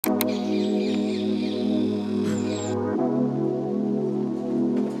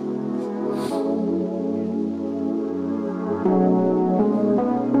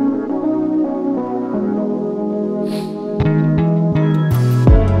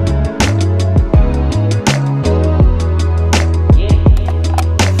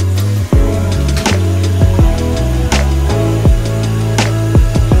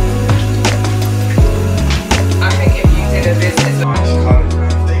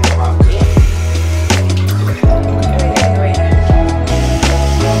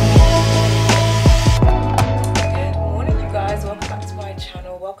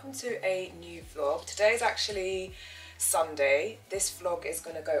actually Sunday. This vlog is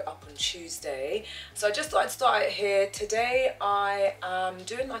going to go up on Tuesday, so I just thought I'd start it here. Today I am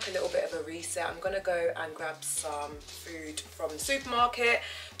doing like a little bit of a reset. I'm going to go and grab some food from the supermarket.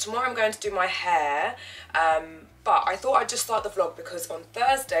 Tomorrow I'm going to do my hair, but I thought I'd just start the vlog because on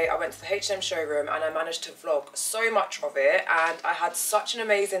Thursday I went to the H&M showroom and I managed to vlog so much of it, and I had such an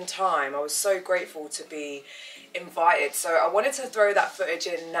amazing time. I was so grateful to be invited, so I wanted to throw that footage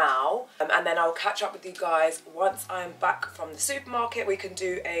in now, and then I'll catch up with you guys once I'm back from the supermarket. We can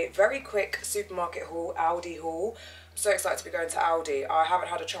do a very quick supermarket haul, Aldi haul. I'm so excited to be going to Aldi. I haven't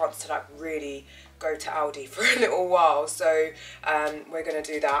had a chance to like really go to Aldi for a little while, so we're gonna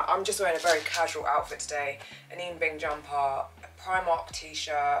do that. I'm just wearing a very casual outfit today, an Ian Bing jumper, a Primark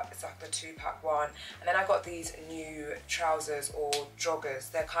t-shirt, it's like the 2-pack one, and then I got these new trousers or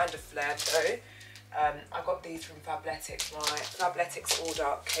joggers. They're kind of flared though. I got these from Fabletics. My Fabletics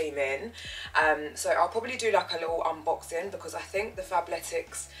order came in, so I'll probably do like a little unboxing because I think the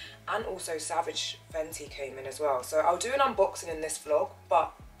Fabletics and also Savage Fenty came in as well. So I'll do an unboxing in this vlog,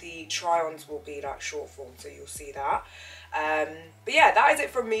 but the try-ons will be like short form, so you'll see that. But yeah, that is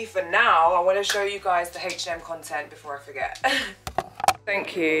it from me for now. I want to show you guys the H&M content before I forget.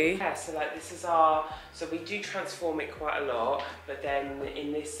 Thank you. Yeah, so like this is our, so we do transform it quite a lot, but then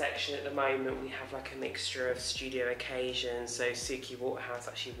in this section at the moment we have like a mixture of studio occasions. So Suki Waterhouse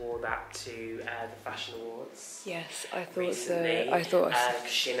actually wore that to the Fashion Awards. Yes, I thought recently. so. I thought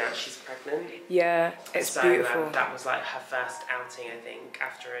because she's pregnant. yeah, it's so beautiful. That was like her first outing, I think,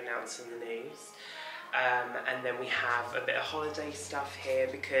 after announcing the news. And then we have a bit of holiday stuff here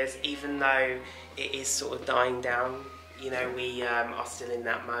because even though it is sort of dying down, you know, we are still in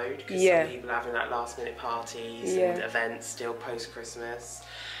that mode because some people are having like last minute parties and events still post Christmas.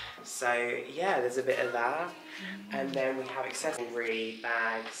 So yeah, there's a bit of that. And then we have accessory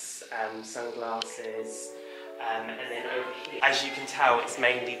bags, sunglasses, and then over here, as you can tell, it's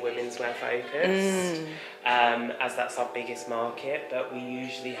mainly women's wear focused, as that's our biggest market, but we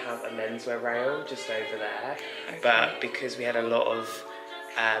usually have a menswear rail just over there. Okay. But because we had a lot of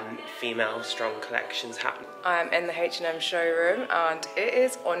female strong collections happen. I'm in the H&M showroom and it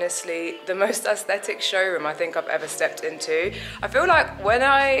is honestly the most aesthetic showroom I think I've ever stepped into. I feel like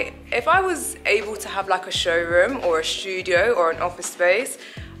if I was able to have like a showroom or a studio or an office space,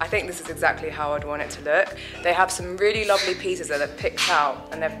 I think this is exactly how I'd want it to look. They have some really lovely pieces that they've picked out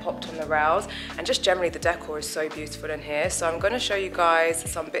and they've popped on the rails, and just generally the decor is so beautiful in here. So I'm going to show you guys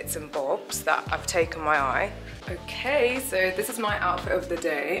some bits and bobs that have taken my eye. Okay, so this is my outfit of the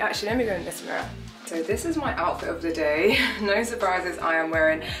day. Actually, let me go in this mirror. So this is my outfit of the day. No surprises, I am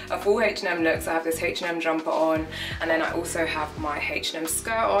wearing a full H&M look. So I have this H&M jumper on, and then I also have my H&M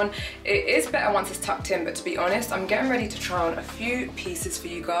skirt on. It is better once it's tucked in, but to be honest, I'm getting ready to try on a few pieces for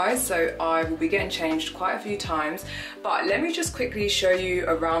you guys. So I will be getting changed quite a few times. But let me just quickly show you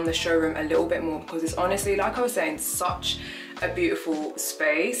around the showroom a little bit more because it's honestly, like I was saying, such a beautiful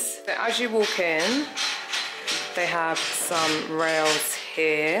space. So as you walk in, they have some rails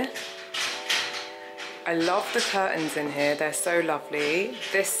here. I love the curtains in here, they're so lovely.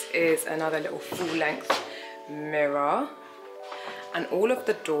 This is another little full-length mirror. And all of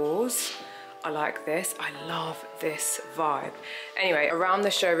the doors are like this. I love this vibe. Anyway, around the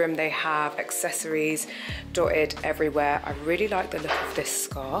showroom they have accessories dotted everywhere. I really like the look of this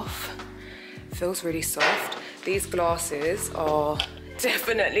scarf. Feels really soft. These glasses are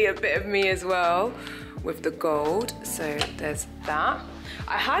definitely a bit of me as well with the gold, so there's that.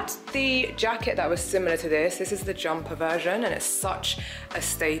 I had the jacket that was similar to this. This is the jumper version and it's such a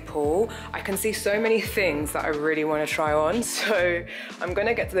staple. I can see so many things that I really want to try on, so I'm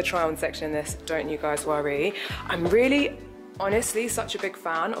gonna get to the try on section in this, don't you guys worry. I'm really honestly such a big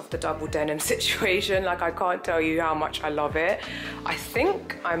fan of the double denim situation. Like, I can't tell you how much I love it. I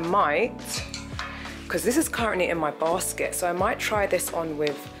think I might, because this is currently in my basket, so I might try this on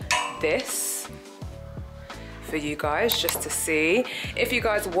with this for you guys just to see. If you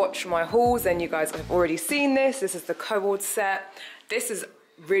guys watch my hauls, then you guys have already seen this. This is the Cobalt set. This is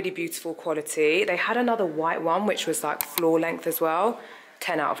really beautiful quality. They had another white one which was like floor length as well.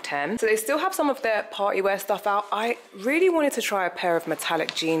 10 out of 10. So they still have some of their party wear stuff out. I really wanted to try a pair of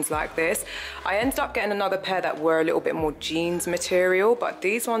metallic jeans like this. I ended up getting another pair that were a little bit more jeans material, but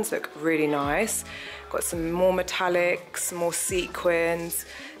these ones look really nice. Got some more metallics, more sequins.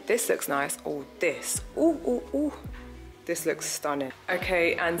 This looks nice. Oh, this. Ooh. This looks stunning.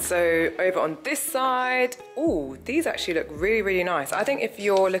 Okay, and so over on this side, ooh, these actually look really, really nice. I think if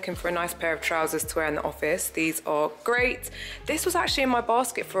you're looking for a nice pair of trousers to wear in the office, these are great. This was actually in my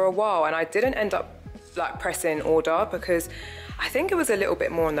basket for a while and I didn't end up like pressing order because I think it was a little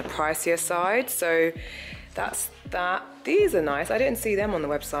bit more on the pricier side. So That's that. These are nice. I didn't see them on the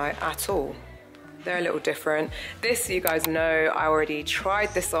website at all. They're a little different. This, you guys know, I already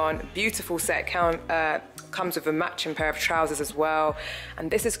tried this on. Beautiful set. Comes with a matching pair of trousers as well.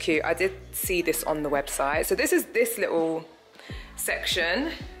 And this is cute. I did see this on the website. So this is this little section.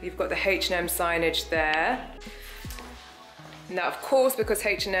 You've got the H&M signage there. Now, of course, because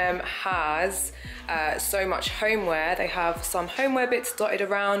H&M has so much homeware, they have some homeware bits dotted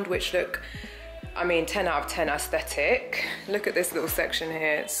around which look, I mean, 10 out of 10 aesthetic. Look at this little section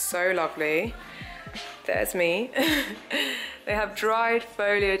here. It's so lovely. There's me. They have dried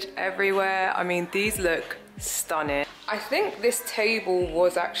foliage everywhere. I mean, these look stunning. I think this table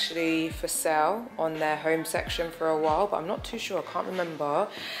was actually for sale on their home section for a while, but I'm not too sure, I can't remember.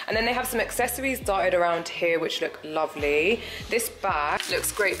 And then they have some accessories dotted around here which look lovely. This bag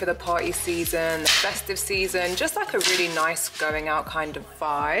looks great for the party season, the festive season, just like a really nice going out kind of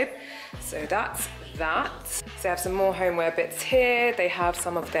vibe. So that's that. So they have some more homeware bits here. They have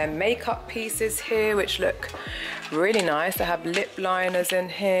some of their makeup pieces here which look really nice. They have lip liners in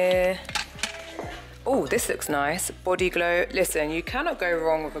here. Oh, this looks nice. Body glow. Listen, you cannot go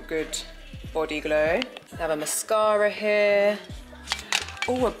wrong with a good body glow. They have a mascara here.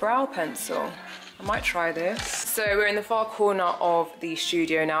 Oh, a brow pencil. I might try this. So we're in the far corner of the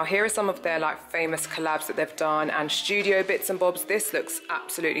studio now. Here are some of their like famous collabs that they've done and studio bits and bobs. This looks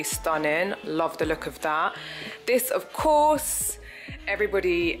absolutely stunning. Love the look of that. This, of course,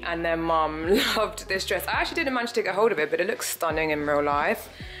 everybody and their mum loved this dress. I actually didn't manage to get hold of it, but it looks stunning in real life.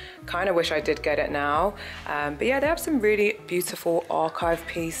 Kind of wish I did get it now. But yeah, they have some really beautiful archive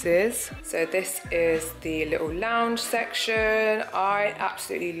pieces. So this is the little lounge section. I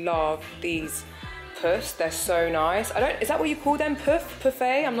absolutely love these puffs. They're so nice. Is that what you call them?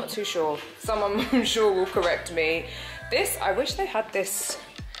 Buffet? I'm not too sure. Someone I'm sure will correct me. This, I wish they had this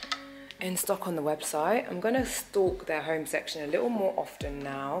in stock on the website. I'm gonna stalk their home section a little more often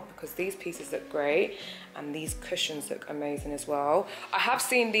now because these pieces look great and these cushions look amazing as well. I have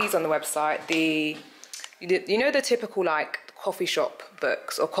seen these on the website, you know the typical like coffee shop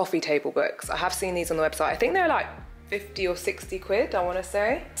books or coffee table books. I have seen these on the website. I think they're like 50 or 60 quid, I wanna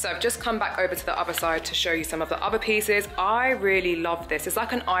say. So I've just come back over to the other side to show you some of the other pieces. I really love this. It's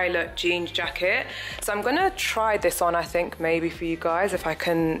like an eyelet jeans jacket. So I'm gonna try this on, I think, maybe for you guys.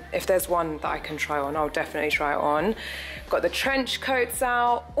 If there's one that I can try on, I'll definitely try it on. Got the trench coats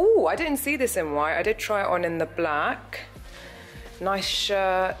out. Oh, I didn't see this in white. I did try it on in the black. Nice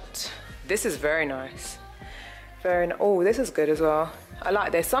shirt. This is very nice. Oh, this is good as well. I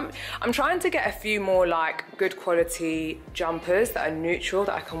like this. I'm trying to get a few more like good quality jumpers that are neutral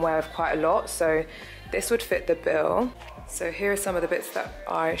that I can wear with quite a lot. So this would fit the bill. So here are some of the bits that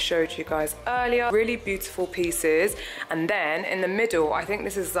I showed you guys earlier. Really beautiful pieces. And then in the middle, I think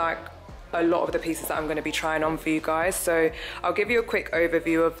this is like a lot of the pieces that I'm going to be trying on for you guys. So I'll give you a quick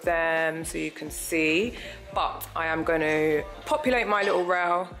overview of them so you can see. But I am going to populate my little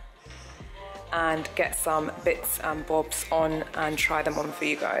rail and get some bits and bobs on and try them on for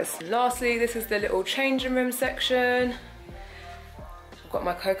you guys. Lastly, this is the little changing room section. I've got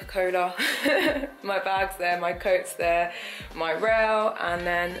my Coca-Cola, my bags there, my coats there, my rail, and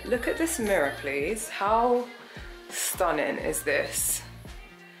then look at this mirror, please. How stunning is this?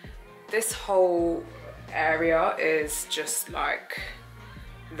 This whole area is just like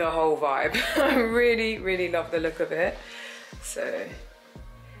the whole vibe. I really, really love the look of it. So,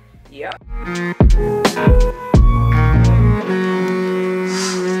 yeah.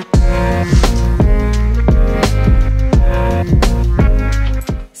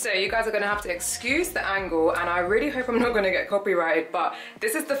 So you guys are gonna have to excuse the angle, and I really hope I'm not gonna get copyrighted, but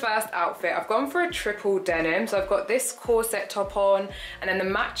this is the first outfit. I've gone for a triple denim. So I've got this corset top on and then the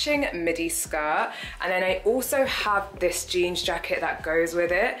matching midi skirt. And then I also have this jeans jacket that goes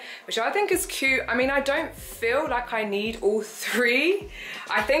with it, which I think is cute. I mean, I don't feel like I need all three.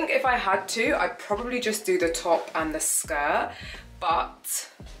 I think if I had to, I'd probably just do the top and the skirt, but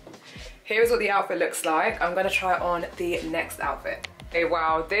here's what the outfit looks like. I'm gonna try on the next outfit. Hey,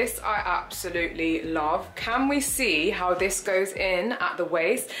 wow, this I absolutely love. Can we see how this goes in at the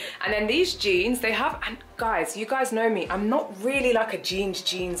waist? And then these jeans, they have, and guys, you guys know me, I'm not really like a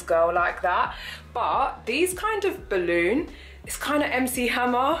jeans girl like that, but these kind of balloon, it's kind of MC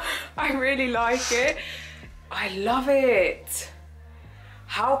Hammer. I really like it. I love it.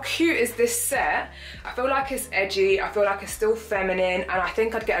 How cute is this set? I feel like it's edgy, I feel like it's still feminine, and I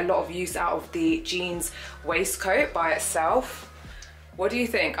think I'd get a lot of use out of the jeans waistcoat by itself. What do you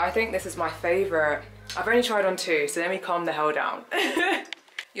think? I think this is my favorite. I've only tried on two, so let me calm the hell down.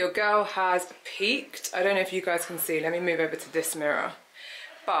 Your girl has peaked. I don't know if you guys can see. Let me move over to this mirror.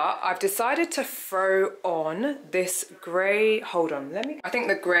 But I've decided to throw on this grey, hold on, I think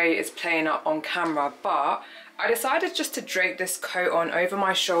the grey is playing up on camera, but I decided just to drape this coat on over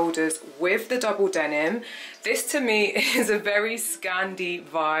my shoulders with the double denim. This to me is a very Scandi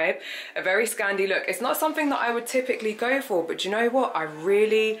vibe, a very Scandi look. It's not something that I would typically go for, but you know what? I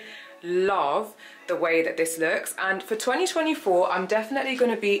really love the way that this looks, and for 2024 I'm definitely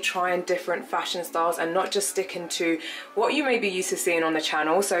going to be trying different fashion styles and not just sticking to what you may be used to seeing on the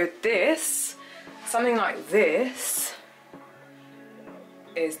channel. So this, something like this,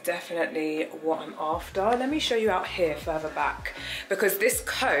 is definitely what I'm after. Let me show you out here further back, because this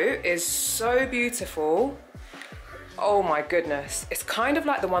coat is so beautiful. Oh my goodness, it's kind of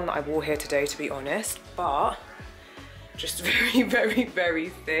like the one that I wore here today, to be honest, but just very, very, very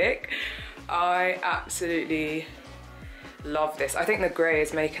thick. I absolutely love this. I think the grey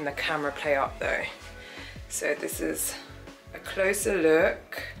is making the camera play up though. So this is a closer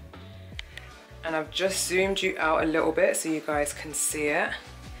look, and I've just zoomed you out a little bit so you guys can see it.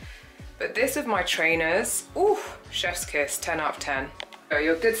 But this with my trainers, ooh, chef's kiss, 10 out of 10. Oh,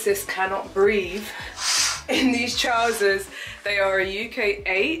 your good sis cannot breathe in these trousers. They are a UK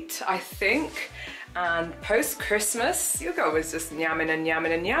 8, I think. And post-Christmas, your girl was just yamming and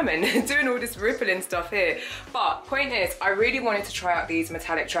yamming and yamming, doing all this rippling stuff here. But point is, I really wanted to try out these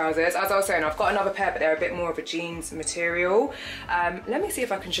metallic trousers. As I was saying, I've got another pair, but they're a bit more of a jeans material. Let me see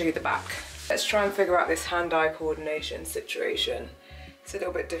if I can show you the back. Let's try and figure out this hand-eye coordination situation. It's a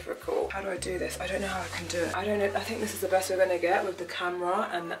little bit difficult. How do I do this? I don't know how I can do it. I don't know, I think this is the best we're gonna get with the camera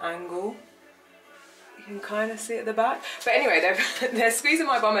and the angle. You can kind of see at the back. But anyway, they're squeezing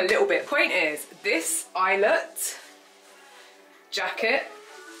my bum a little bit. Point is, this eyelet jacket,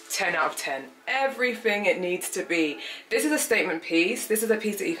 10 out of 10. Everything it needs to be. This is a statement piece. This is a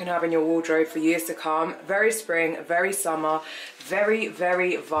piece that you can have in your wardrobe for years to come. Very spring, very summer, very,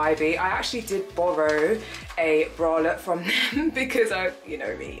 very vibey. I actually did borrow a bralette from them because you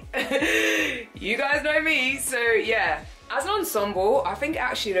know me. You guys know me, so yeah. As an ensemble, I think it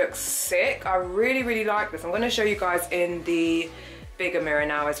actually looks sick. I really, really like this. I'm gonna show you guys in the bigger mirror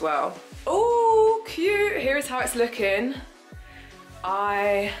now as well. Oh, cute. Here's how it's looking.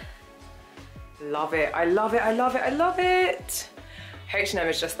 I love it. I love it. I love it. I love it. H&M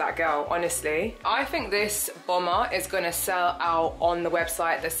is just that girl, honestly. I think this bomber is gonna sell out on the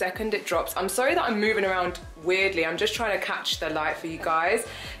website the second it drops. I'm sorry that I'm moving around weirdly. I'm just trying to catch the light for you guys.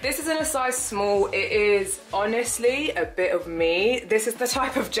 This is in a size small. It is honestly a bit of me. This is the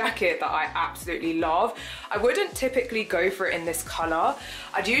type of jacket that I absolutely love. I wouldn't typically go for it in this color.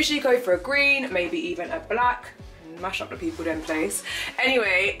 I'd usually go for a green, maybe even a black. Mash up the people then place.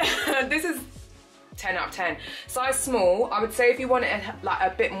 Anyway, this is 10 out of 10. Size small. I would say if you want it like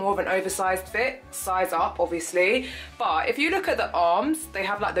a bit more of an oversized fit, size up obviously. But if you look at the arms, they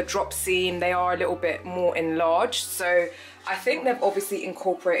have like the drop seam. They are a little bit more enlarged. So I think they've obviously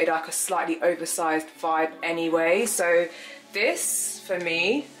incorporated like a slightly oversized vibe anyway. So this, for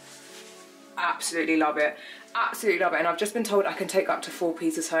me, absolutely love it. Absolutely love it, and I've just been told I can take up to 4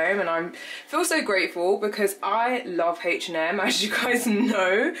 pieces home, and I feel so grateful because I love H&M, as you guys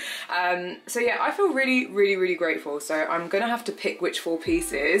know. So yeah, I feel really, really, really grateful. So I'm gonna have to pick which 4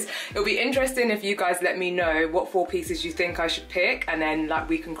 pieces. It'll be interesting if you guys let me know what 4 pieces you think I should pick, and then like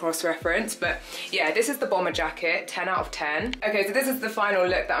we can cross-reference. But yeah, this is the bomber jacket, 10 out of 10. Okay, so this is the final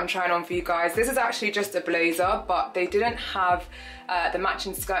look that I'm trying on for you guys. This is actually just a blazer, but they didn't have the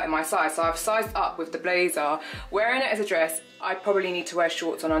matching skirt in my size, so I've sized up with the blazer. Wearing it as a dress, I probably need to wear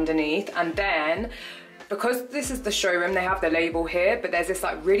shorts on underneath, and then because this is the showroom, they have the label here, but there's this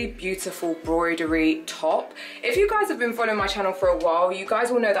like really beautiful embroidery top. If you guys have been following my channel for a while, you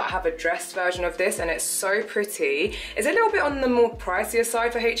guys will know that I have a dress version of this, and it's so pretty. It's a little bit on the more pricier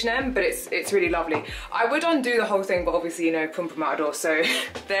side for H&M, but it's really lovely. I would undo the whole thing, but obviously, you know, pum pum matador, so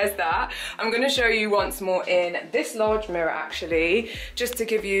there's that. I'm gonna show you once more in this large mirror actually, just to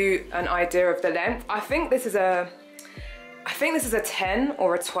give you an idea of the length. I think this is a 10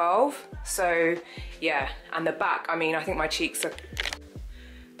 or a 12, so yeah. And the back, I mean, I think my cheeks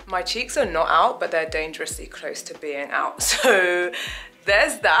are not out, but they're dangerously close to being out, so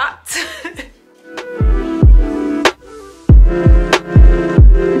there's that.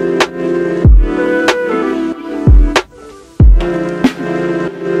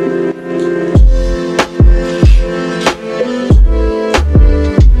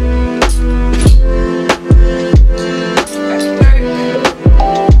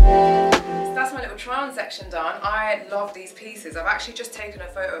 Done. I love these pieces. I've actually just taken taken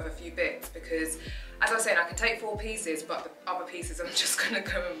a photo of a few bits because, as I was saying, I can take 4 pieces, but the other pieces I'm just gonna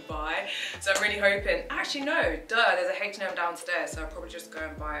go and buy. So I'm really hoping, actually no, there's a H&M downstairs, so I'll probably just go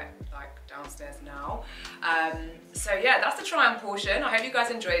and buy it like downstairs now. So yeah, that's the try on portion. I hope you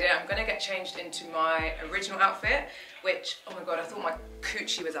guys enjoyed it. I'm gonna get changed into my original outfit, which, oh my God, I thought my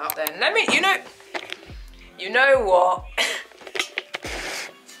coochie was out there. And let me, you know what?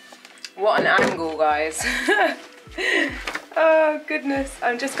 What an angle, guys. Oh goodness,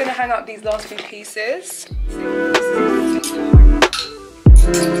 I'm just gonna hang up these last few pieces.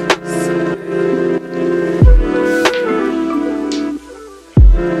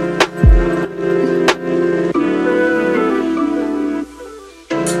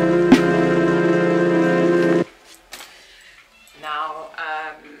 Now,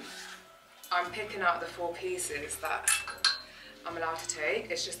 I'm picking out the 4 pieces that I'm allowed to take.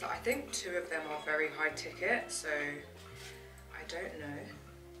 It's just that I think 2 of them are very high ticket, so I don't know.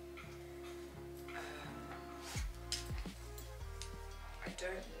 I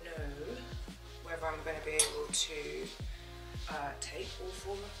don't know whether I'm going to be able to take all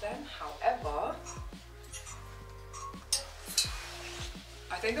 4 of them. However,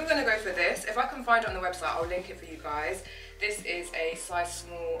 I think I'm going to go for this. If I can find it on the website, I'll link it for you guys. This is a size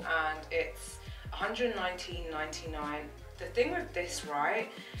small and it's $119.99. The thing with this,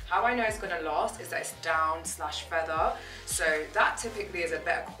 right, how I know it's gonna last is that it's down/feather. So that typically is a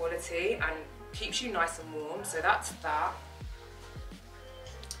better quality and keeps you nice and warm. So that's that.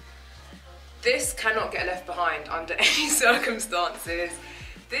 This cannot get left behind under any circumstances.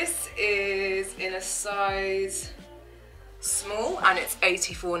 This is in a size small and it's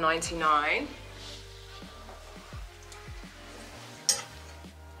 $84.99.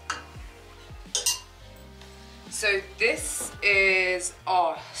 So this is,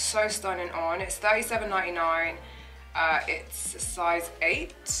 oh, so stunning on. It's $37.99. It's a size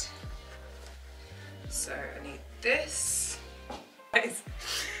 8. So I need this. Guys,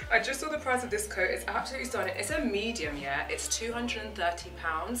 I just saw the price of this coat. It's absolutely stunning. It's a medium, yeah. It's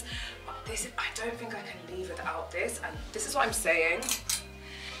 £230. But this is, I don't think I can leave without this. And this is what I'm saying.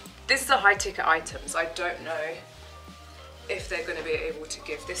 This is a high ticket item, so I don't know if they're gonna be able to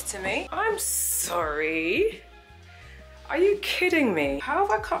give this to me. I'm sorry. Are you kidding me? How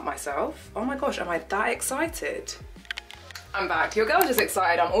have I cut myself? Oh my gosh, am I that excited? I'm back. Your girl's just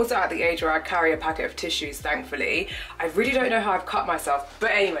excited. I'm also at the age where I carry a packet of tissues, thankfully. I really don't know how I've cut myself.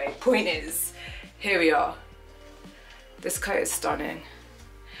 But anyway, point is, here we are. This coat is stunning.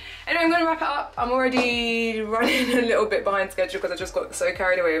 Anyway, I'm gonna wrap it up. I'm already running a little bit behind schedule because I just got so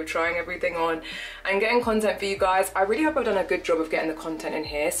carried away with trying everything on and getting content for you guys. I really hope I've done a good job of getting the content in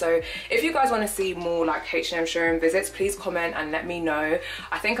here. So if you guys want to see more like H&M showroom visits, please comment and let me know.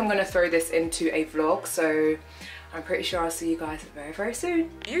 I think I'm gonna throw this into a vlog, so I'm pretty sure I'll see you guys very, very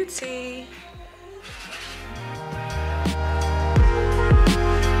soon. Beauty.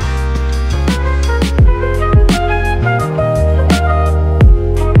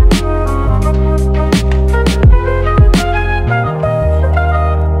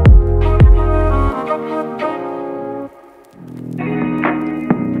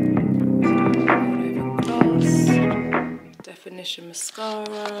 Definition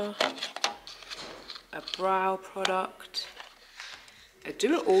mascara, a brow product, a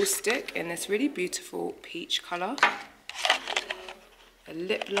do it all stick in this really beautiful peach colour, a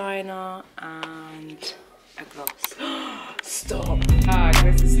lip liner and a gloss. Stop! Bag,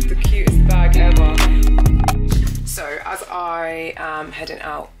 this is the cutest bag ever. So as I am heading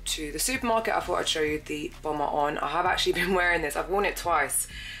out to the supermarket, I thought I'd show you the bomber on. I have actually been wearing this. I've worn it twice.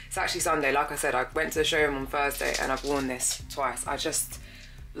 It's actually Sunday. Like I said, I went to the showroom on Thursday and I've worn this twice. I just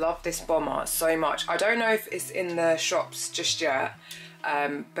love this bomber so much. I don't know if it's in the shops just yet,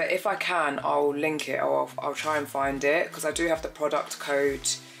 but if I can, I'll link it or I'll try and find it because I do have the product code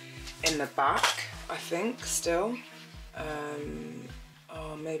in the back, I think, still.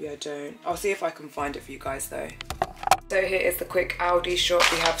 Oh, maybe I don't. I'll see if I can find it for you guys though. So here is the quick Aldi shop.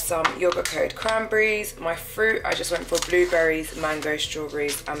 We have some yogurt coated cranberries. My fruit, I just went for blueberries, mango,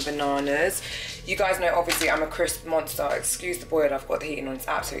 strawberries and bananas. You guys know obviously I'm a crisp monster. Excuse the boil, I've got the heating on, it's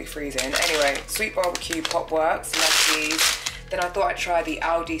absolutely freezing. Anyway, sweet barbecue, Pop Works, love these. Then I thought I'd try the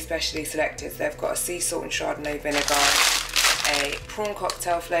Aldi specially selected. They've got a sea salt and Chardonnay vinegar, a prawn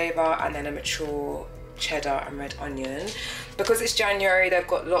cocktail flavour and then a mature cheddar and red onion. Because it's January, they've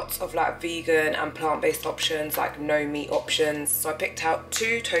got lots of like vegan and plant-based options, like no meat options. So I picked out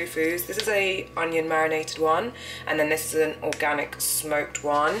 2 tofus. This is a onion marinated one, and then this is an organic smoked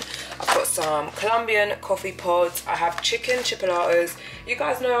one. I've got some Colombian coffee pods. I have chicken chipolatas. You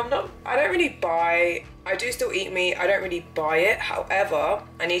guys know I don't really buy, I do still eat meat, I don't really buy it. However,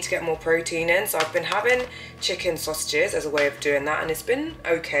 I need to get more protein in, so I've been having chicken sausages as a way of doing that, and it's been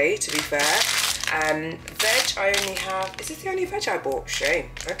okay, to be fair. Veg, I only have, is this the only veg I bought? Shame.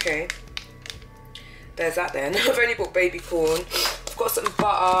 Okay, there's that then. I've only bought baby corn. I've got some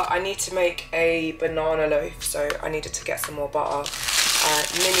butter. I need to make a banana loaf, so I needed to get some more butter.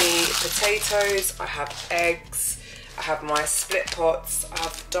 Mini potatoes, I have eggs, I have my split pots, I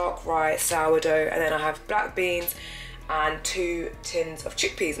have dark rye sourdough, and then I have black beans and 2 tins of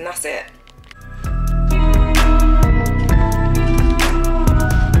chickpeas, and that's it.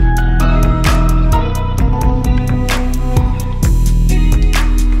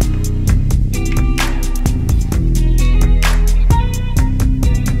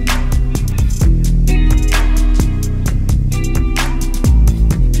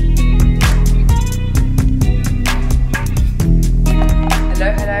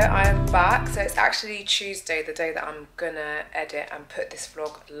 Actually Tuesday, the day that I'm gonna edit and put this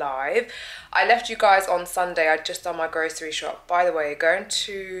vlog live. I left you guys on Sunday. I'd just done my grocery shop. By the way, going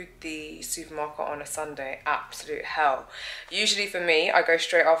to the supermarket on a Sunday, absolute hell. Usually for me, I go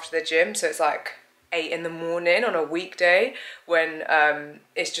straight after the gym, so it's like 8 in the morning on a weekday when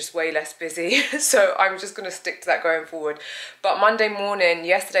it's just way less busy. So I'm just gonna stick to that going forward. But Monday morning,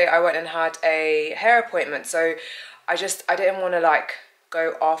 yesterday, I went and had a hair appointment, so I didn't want to like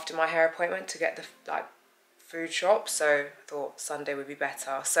go after my hair appointment to get the like food shop, so I thought Sunday would be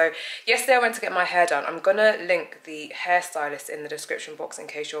better. So yesterday I went to get my hair done. I'm gonna link the hairstylist in the description box in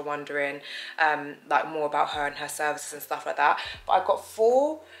case you're wondering like more about her and her services and stuff like that. But I've got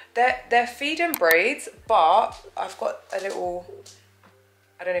 4, they're feed-in braids, but I've got a little,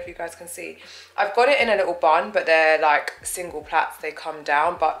 I don't know if you guys can see, I've got it in a little bun, but they're like single plaits, they come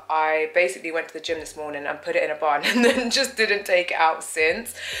down. But I basically went to the gym this morning and put it in a bun and then just didn't take it out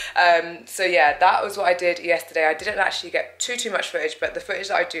since. So yeah, that was what I did yesterday. I didn't actually get too much footage, but the footage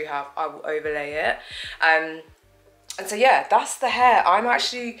that I do have, I will overlay it. And so yeah, that's the hair. I'm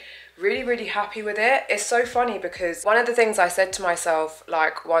actually really happy with it. It's so funny because one of the things I said to myself,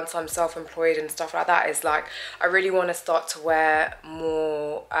 like once I'm self-employed and stuff like that, is like I really want to start to wear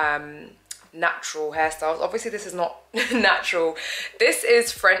more natural hairstyles. Obviously this is not natural. This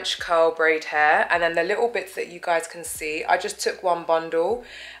is French curl braid hair, and then the little bits that you guys can see, I just took one bundle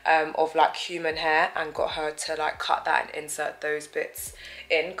of like human hair and got her to like cut that and insert those bits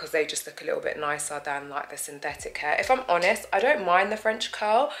in because they just look a little bit nicer than like the synthetic hair. If I'm honest, I don't mind the French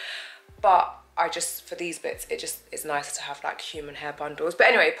curl, but I just, for these bits, it just is nicer to have like human hair bundles. But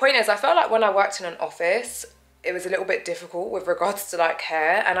anyway, point is, I felt like when I worked in an office, it was a little bit difficult with regards to like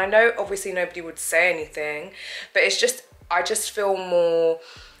hair. And I know obviously nobody would say anything, but it's just, I just feel more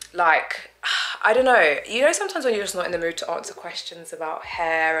like, I don't know, you know, sometimes when you're just not in the mood to answer questions about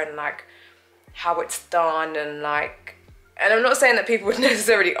hair and like how it's done and like, and I'm not saying that people would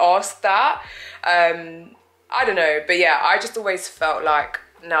necessarily ask that, I don't know, but yeah, I just always felt like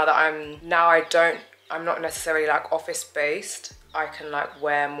now that I'm not necessarily like office based, I can like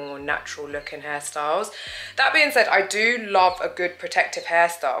wear more natural looking hairstyles. That being said, I do love a good protective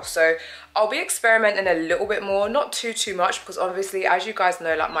hairstyle, so I'll be experimenting a little bit more, not too much, because obviously, as you guys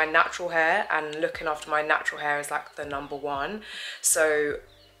know, like my natural hair and looking after my natural hair is like the #1. So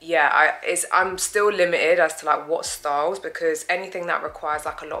yeah, I'm still limited as to like what styles, because anything that requires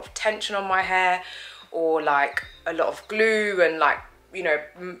like a lot of tension on my hair or like a lot of glue and like, you know,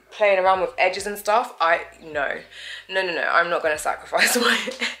 playing around with edges and stuff, no, I'm not gonna sacrifice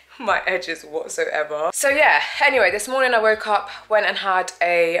my edges whatsoever. So yeah, anyway, this morning I woke up, went and had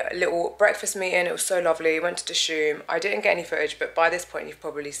a little breakfast meeting. It was so lovely. Went to Showroom. I didn't get any footage, but by this point you've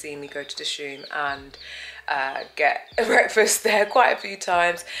probably seen me go to Showroom and get a breakfast there quite a few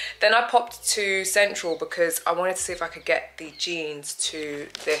times. Then I popped to Central because I wanted to see if I could get the jeans to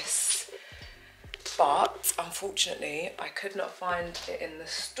this, but unfortunately I could not find it in the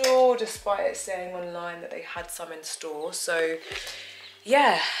store, despite it saying online that they had some in store. So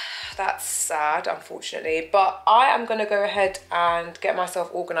yeah, that's sad, unfortunately, but I am gonna go ahead and get myself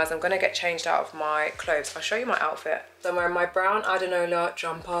organized. I'm gonna get changed out of my clothes. I'll show you my outfit. So I'm wearing my brown Adenola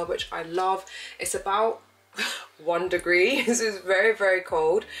jumper, which I love. It's about 1 degree. This is very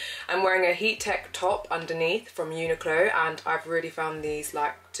cold. I'm wearing a heat tech top underneath from Uniqlo, and I've really found these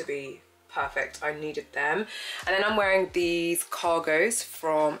like to be perfect, I needed them. And then I'm wearing these cargos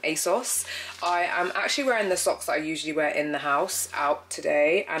from ASOS. I am actually wearing the socks that I usually wear in the house out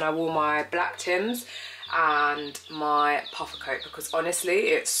today, and I wore my black Tims and my puffer coat because honestly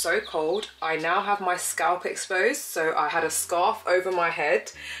it's so cold. I now have my scalp exposed, so I had a scarf over my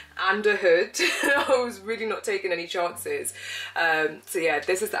head and a hood. I was really not taking any chances. So yeah,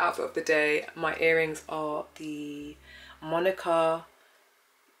 this is the outfit of the day. My earrings are the Monica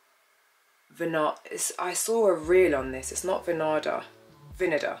I saw a reel on this. It's not Vinada,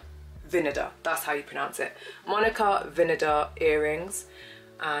 that's how you pronounce it. Monica Vinada earrings,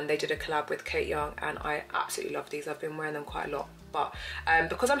 and they did a collab with Kate Young, and I absolutely love these. I've been wearing them quite a lot, but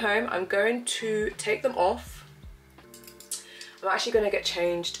because I'm home, I'm going to take them off. I'm actually going to get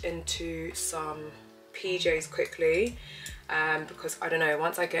changed into some PJs quickly, because I don't know,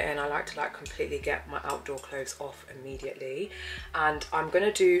 once I get in, I like to like completely get my outdoor clothes off immediately. And I'm going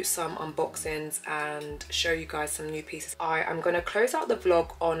to do some unboxings and show you guys some new pieces. I'm going to close out the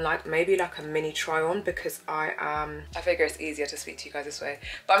vlog on like maybe like a mini try on, because I figure it's easier to speak to you guys this way.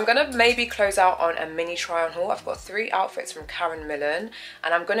 But I'm going to maybe close out on a mini try on haul. I've got 3 outfits from Karen Millen,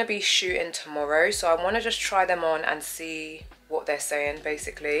 and I'm going to be shooting tomorrow, so I want to just try them on and see what they're saying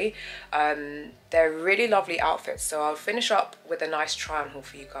basically. They're really lovely outfits, so I'll finish up with a nice try on haul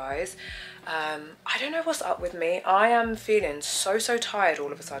for you guys. I don't know what's up with me. I am feeling so tired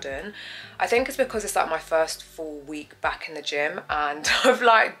all of a sudden. I think it's because it's like my first full week back in the gym, and I've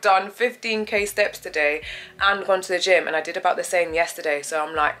like done 15k steps today and gone to the gym, and I did about the same yesterday, so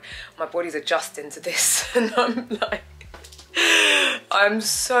I'm like, my body's adjusting to this and I'm like, I'm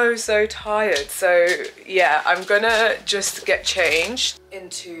so tired. So yeah, I'm gonna just get changed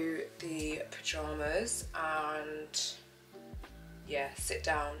into the pajamas and yeah, sit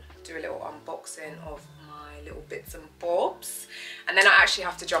down, do a little unboxing of my little bits and bobs, and then I actually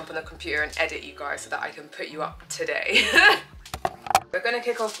have to jump on the computer and edit you guys so that I can put you up today. We're gonna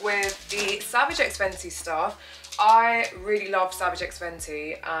kick off with the Savage X Fenty stuff. I really love Savage X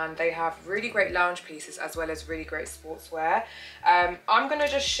Fenty, and they have really great lounge pieces as well as really great sportswear. I'm gonna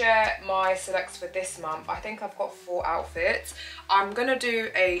just share my selects for this month. I think I've got 4 outfits. I'm gonna do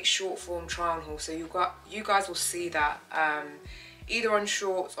a short form try on haul, so you guys will see that either on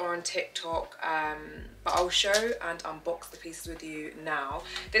shorts or on TikTok, but I'll show and unbox the pieces with you now.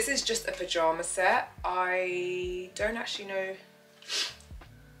 This is just a pajama set. I don't actually know.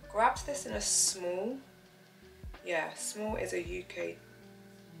 Grabbed this in a small. Yeah, small is a UK.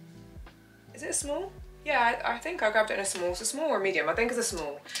 Is it a small? Yeah, I think I grabbed it in a small. It's a small or a medium. I think it's a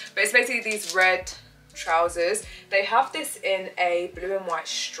small. But it's basically these red trousers. They have this in a blue and white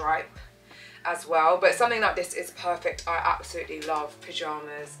stripe as well, but something like this is perfect. I absolutely love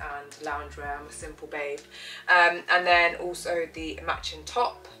pajamas and loungewear. I'm a simple babe. And then also the matching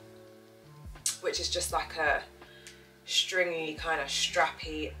top, which is just like a stringy kind of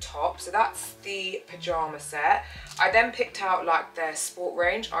strappy top. So that's the pajama set. I then picked out like their sport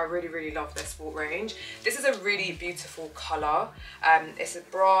range. I really love their sport range. This is a really beautiful color. It's a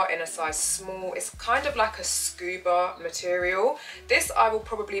bra in a size small. It's kind of like a scuba material. This I will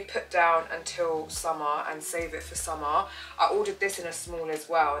probably put down until summer and save it for summer. I ordered this in a small as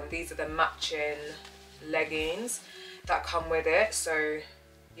well, and these are the matching leggings that come with it. So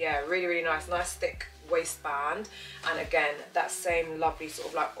yeah, really nice thick waistband, and again that same lovely sort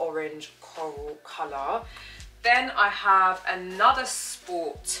of like orange coral color. Then I have another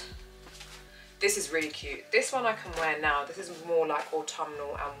sport. This is really cute. This one I can wear now. This is more like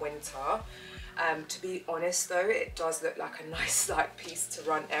autumnal and winter. To be honest though, it does look like a nice like piece to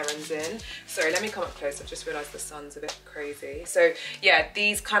run errands in. Sorry, let me come up close. I've just realised the sun's a bit crazy. So yeah,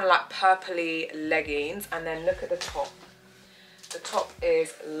 these kind of like purpley leggings, and then look at the top. The top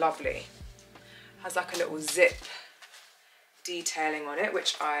is lovely. Has like a little zip detailing on it,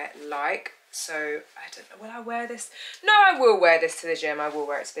 which I like. So I don't know, will I wear this? No, I will wear this to the gym. I will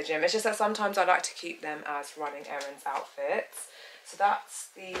wear it to the gym. It's just that sometimes I like to keep them as running errands outfits. So that's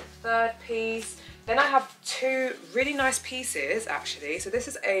the 3rd piece. Then I have 2 really nice pieces actually. So this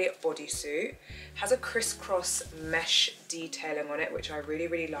is a bodysuit, has a crisscross mesh detailing on it, which I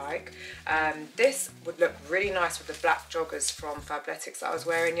really like. This would look really nice with the black joggers from Fabletics that I was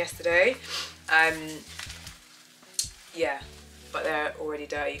wearing yesterday. Yeah, but they're already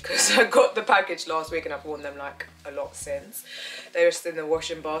dirty because I got the package last week and I've worn them like a lot since. They're just in the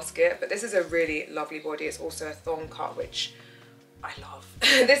washing basket. But this is a really lovely body. It's also a thong cut, which I love.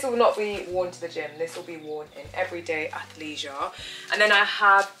 This will not be worn to the gym. This will be worn in everyday athleisure. And then I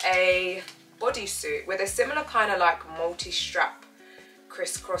have a bodysuit with a similar kind of like multi-strap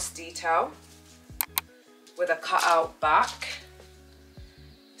crisscross detail with a cutout back.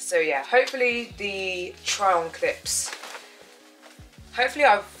 So yeah, hopefully the try on clips, hopefully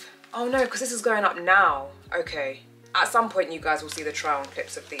oh no, because this is going up now. Okay, at some point you guys will see the try on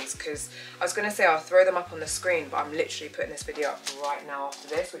clips of these, because I was going to say I'll throw them up on the screen, but I'm literally putting this video up right now after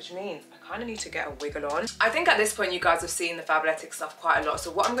this, which means I kind of need to get a wiggle on. I think at this point you guys have seen the Fabletics stuff quite a lot,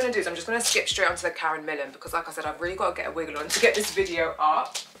 so what I'm going to do is I'm just going to skip straight onto the Karen Millen, because like I said, I've really got to get a wiggle on to get this video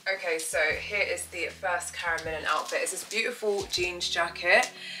up. Okay, so here is the first Karen Millen outfit. It's this beautiful jeans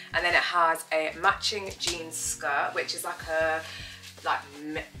jacket, and then it has a matching jeans skirt, which is like a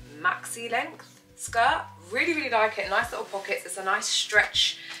maxi length skirt. Really like it. Nice little pockets. It's a nice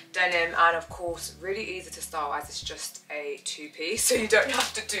stretch denim, and of course really easy to style as it's just a two-piece, so you don't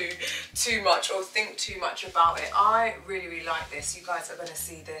have to do too much or think too much about it. I really like this. You guys are going to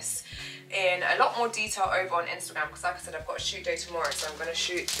see this in a lot more detail over on Instagram, because like I said, I've got a shoot day tomorrow, so I'm going to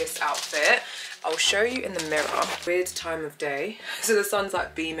shoot this outfit. I'll show you in the mirror. Weird time of day, so the sun's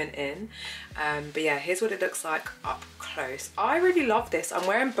like beaming in, but yeah, here's what it looks like up close. I really love this. I'm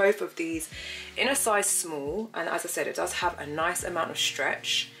wearing both of these in a size small, and as I said, it does have a nice amount of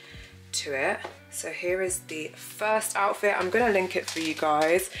stretch to it. So here is the first outfit. I'm going to link it for you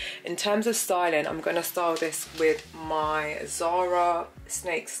guys. In terms of styling, I'm going to style this with my Zara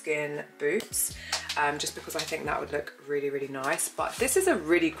snakeskin boots, just because I think that would look really nice. But this is a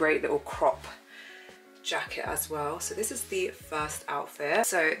really great little crop jacket as well. So this is the first outfit.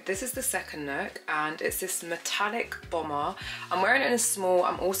 So this is the second look, and it's this metallic bomber. I'm wearing it in a small.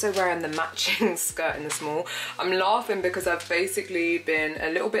 I'm also wearing the matching skirt in the small. I'm laughing because I've basically been a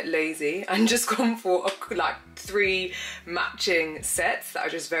little bit lazy and just gone for like 3 matching sets that are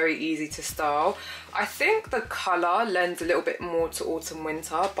just very easy to style. I think the colour lends a little bit more to autumn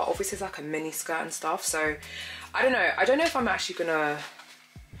winter, but obviously it's like a mini skirt and stuff, so I don't know if I'm actually gonna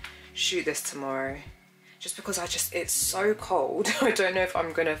shoot this tomorrow, just because it's so cold. I don't know if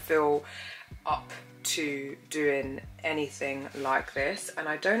I'm gonna feel up to doing anything like this, and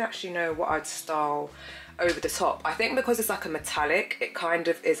I don't actually know what I'd style over the top. I think because it's like a metallic, it kind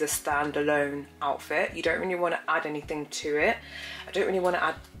of is a standalone outfit. You don't really want to add anything to it. I don't really want to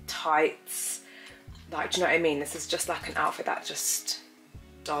add tights, like, do you know what I mean? This is just like an outfit that just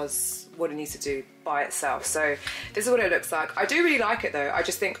does what it needs to do by itself. So this is what it looks like. I do really like it though. I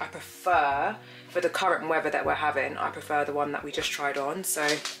just think I prefer, for the current weather that we're having, I prefer the one that we just tried on. So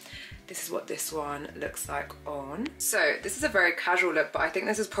this is what this one looks like on. So this is a very casual look, but I think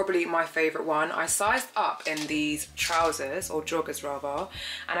this is probably my favorite one. I sized up in these trousers, or joggers rather,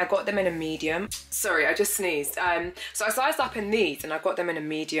 and I got them in a medium. Sorry, I just sneezed. So I sized up in these and I got them in a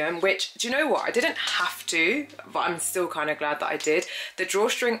medium, which, do you know what? I didn't have to, but I'm still kind of glad that I did. The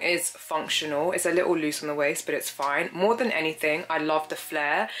drawstring is functional. It's a little loose on the waist, but it's fine. More than anything, I love the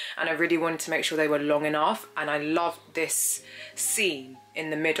flare, and I really wanted to make sure they were long enough, and I love this seam in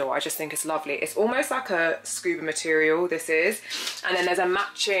the middle. I just think it's lovely. It's almost like a scuba material, this is, and then there's a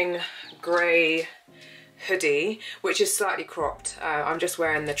matching grey hoodie, which is slightly cropped. I'm just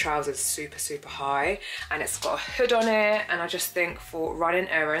wearing the trousers super high, and it's got a hood on it, and I just think for running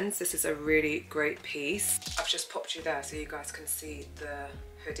errands, this is a really great piece. I've just popped you there so you guys can see the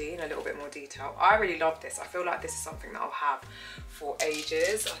hoodie in a little bit more detail. I really love this. I feel like this is something that I'll have for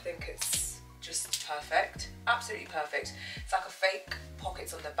ages. I think it's just perfect, absolutely perfect. It's like a fake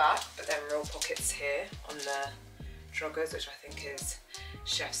pockets on the back, but then real pockets here on the joggers, which I think is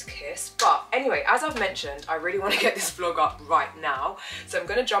chef's kiss. But anyway, as I've mentioned, I really want to get this vlog up right now, so I'm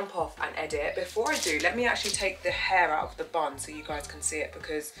going to jump off and edit. Before I do, let me actually take the hair out of the bun so you guys can see it,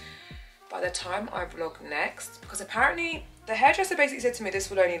 because by the time I vlog next, because apparently the hairdresser basically said to me this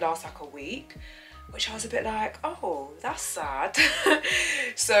will only last like a week, which I was a bit like, oh, that's sad.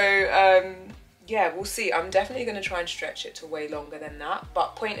 So yeah, we'll see. I'm definitely going to try and stretch it to way longer than that,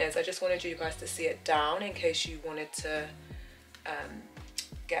 but point is, I just wanted you guys to see it down in case you wanted to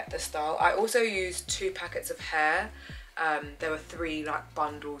get the style. I also used 2 packets of hair. There were 3 like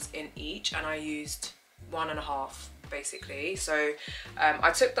bundles in each, and I used 1.5 basically. So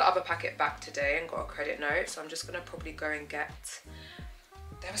I took the other packet back today and got a credit note, so I'm just going to probably go and get...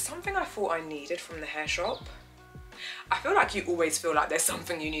 There was something I thought I needed from the hair shop. I feel like you always feel like there's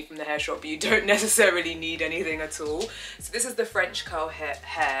something you need from the hair shop, but you don't necessarily need anything at all. So this is the French curl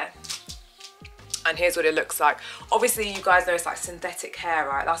hair, and here's what it looks like. Obviously you guys know it's like synthetic hair,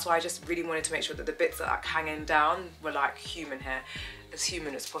 right? That's why I just really wanted to make sure that the bits that are like hanging down were like human hair, as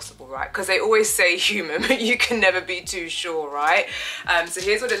human as possible, right? Because they always say human, but you can never be too sure, right? So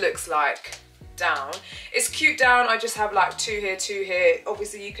here's what it looks like down. It's cute down. I just have like 2 here, 2 here.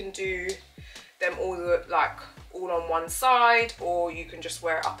 Obviously you can do them all like all on one side, or you can just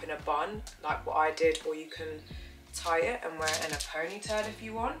wear it up in a bun like what I did, or you can tie it and wear it in a ponytail if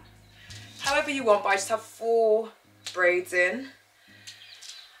you want. However you want, but I just have 4 braids in.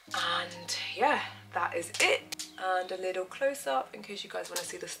 And yeah, that is it. And a little close up in case you guys want to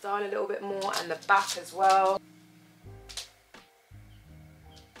see the style a little bit more, and the back as well.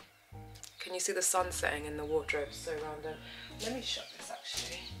 Can you see the sun setting in the wardrobe? So random. Let me shut this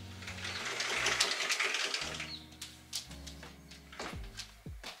actually.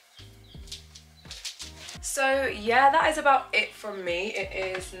 So yeah, that is about it from me.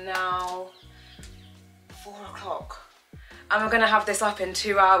 It is now 4 o'clock. And I'm gonna have this up in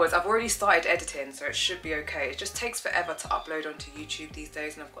 2 hours. I've already started editing, so it should be okay. It just takes forever to upload onto YouTube these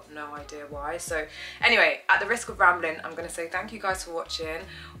days, and I've got no idea why. So anyway, at the risk of rambling, I'm gonna say thank you guys for watching.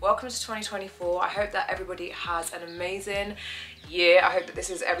 Welcome to 2024. I hope that everybody has an amazing year. I hope that this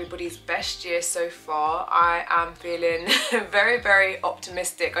is everybody's best year so far. I am feeling very, very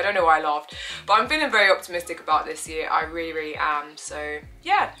optimistic. I don't know why I laughed, but I'm feeling very optimistic about this year. I really, really am. So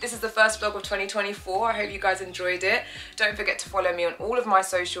yeah, this is the first vlog of 2024. I hope you guys enjoyed it. Don't forget to follow me on all of my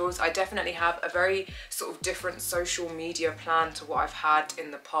socials. I definitely have a very sort of different social media plan to what I've had in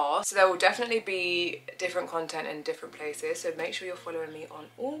the past. So there will definitely be different content in different places. So make sure you're following me on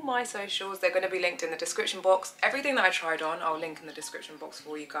all my socials. They're going to be linked in the description box. Everything that I tried on, I'll link in the description box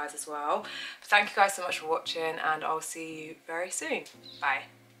for you guys as well. But thank you guys so much for watching, and I'll see you very soon. Bye.